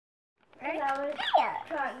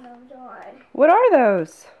What are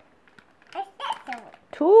those?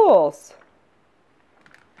 Tools.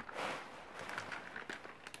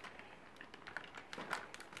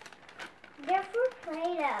 They're for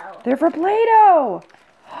Play-Doh. They're for Play-Doh.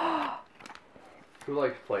 Who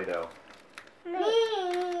likes Play-Doh?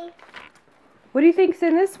 Me. What do you think's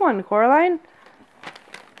in this one, Coraline?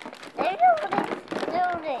 I know what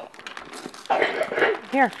it's doing.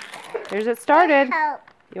 Here. There's it started. Help.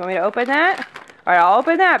 You want me to open that? All right, I'll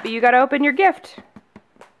open that, but you got to open your gift.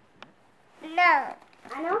 No.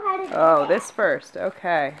 I know how to do Oh, that. this first.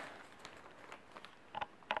 Okay.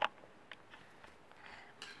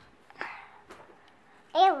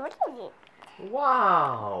 Hey, what is it?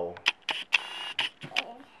 Wow.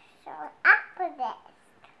 So alphabet.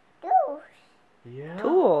 Tools. Yeah.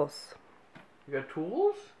 Tools. You got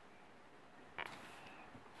tools?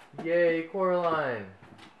 Yay, Coraline.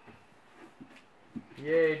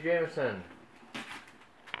 Yay, Jameson.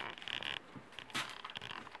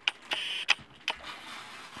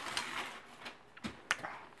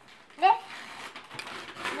 This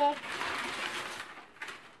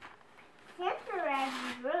Santa rag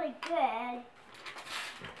is really good.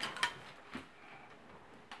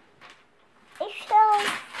 It shows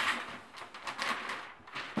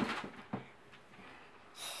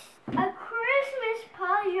a Christmas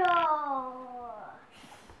puzzle.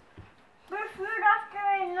 For food after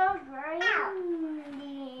in those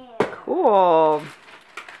reindeer. Cool.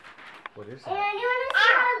 What is And that? you want to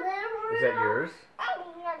see my little Rudolph? Is that yours?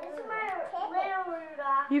 This is my little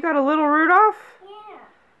Rudolph. You got a little Rudolph? Yeah.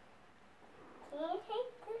 Can you take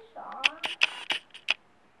this off?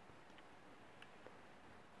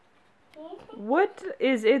 Can you take What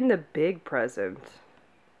is in the big present?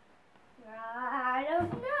 I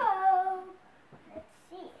don't know. Let's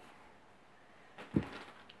see.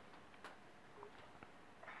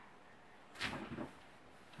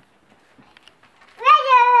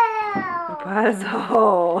 Lego!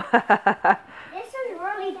 Puzzle. This is a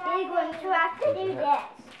really big one, so I have to do this.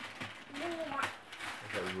 Is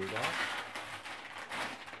that Rudolph?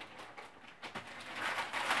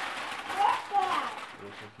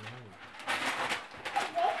 Where's his nose?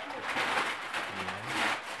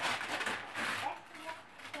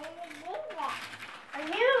 A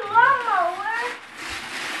new lawnmower.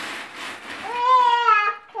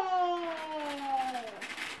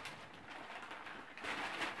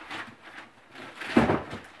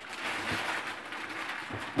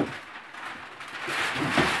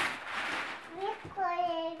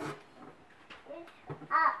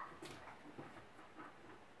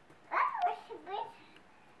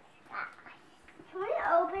 Can we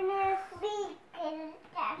open this? We can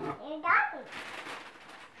test your doggy.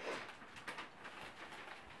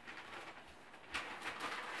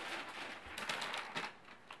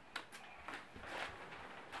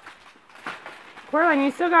 Coraline,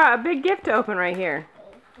 you still got a big gift to open right here.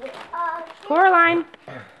 Uh, Coraline.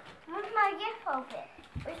 Where's my gift open?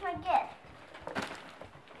 Where's my gift?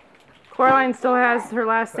 Coraline still has her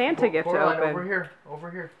last Santa gift to Coraline, open. over here.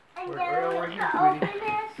 Over here. And Right then over we here, can sweetie. open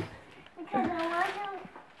this because I want to.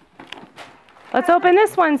 Let's open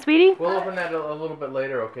this one, sweetie. We'll open that a little bit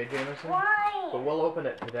later, okay, Jameson? Why? But we'll open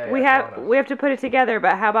it today. We I promise. have to put it together,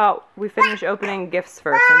 but how about we finish opening gifts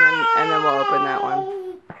first and then we'll open that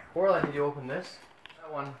one. Coraline, did you open this?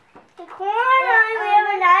 That one. The corner, we have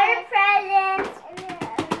another present. And then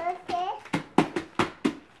look this.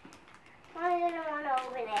 I didn't want to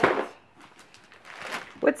open it.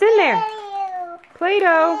 What's in there?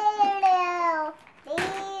 Play-Doh.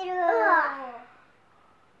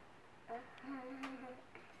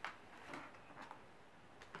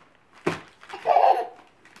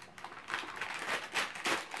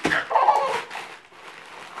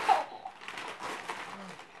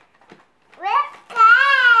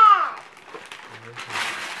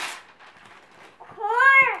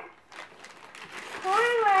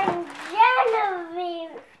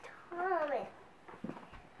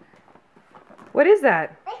 What is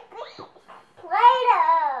that? Play-Doh.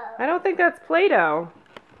 I don't think that's Play-Doh.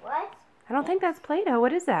 What? I don't think that's Play-Doh.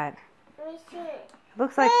 What is that? Let me see it. It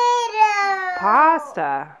looks like Play-Doh.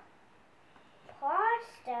 pasta.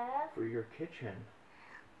 Pasta. For your kitchen.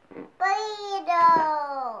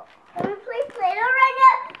 Play-Doh. Can we play Play-Doh right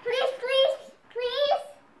now? Please, please, please.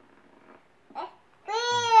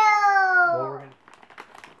 Play-Doh. Well, we're gonna...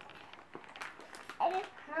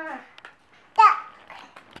 Duck.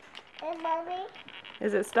 Hey, Mommy.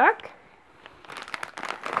 Is it stuck?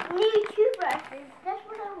 New toothbrushes. That's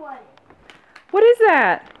what I wanted. What is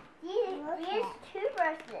that? These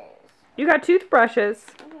toothbrushes. You got toothbrushes.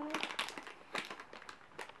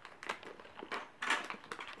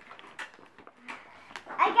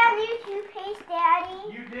 new toothpaste,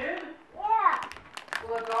 Daddy. You did? Yeah.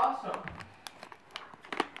 Well, that's awesome.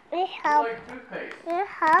 It You helps. like toothpaste. It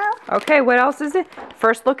helps. Okay, what else is it?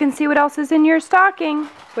 First look and see what else is in your stocking.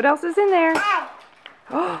 What else is in there?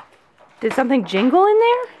 Oh, did something jingle in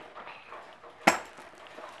there?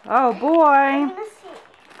 Oh boy. I'm gonna see.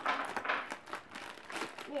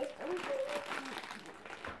 This one.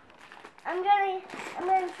 I'm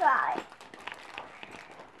gonna try.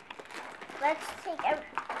 Let's take a.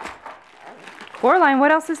 Coraline,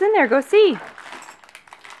 what else is in there? Go see.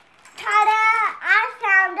 Ta-da! I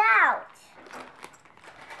found out.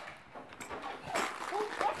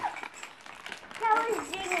 That was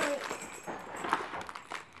jingling.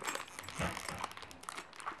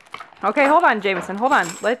 Okay, hold on, Jameson. Hold on.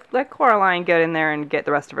 Let Coraline get in there and get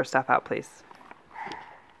the rest of her stuff out, please.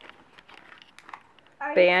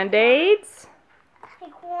 Band-Aids. Hey,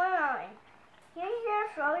 Coraline. Here's your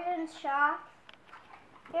frozen shock.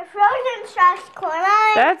 Your frozen shocks,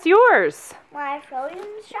 Coraline. That's yours. My frozen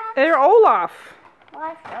shocks. They're Olaf.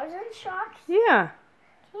 My frozen shocks. Yeah,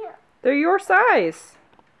 Here. they're your size.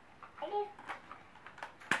 I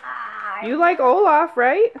guess. Ah, You like Olaf,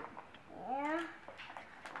 right? yeah,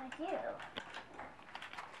 I do.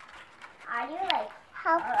 I do like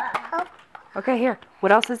help. Okay, here.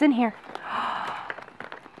 What else is in here?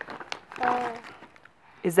 Oh.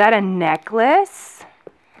 Is that a necklace?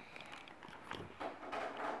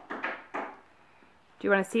 Do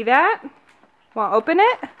you want to see that? Want to open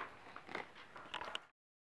it?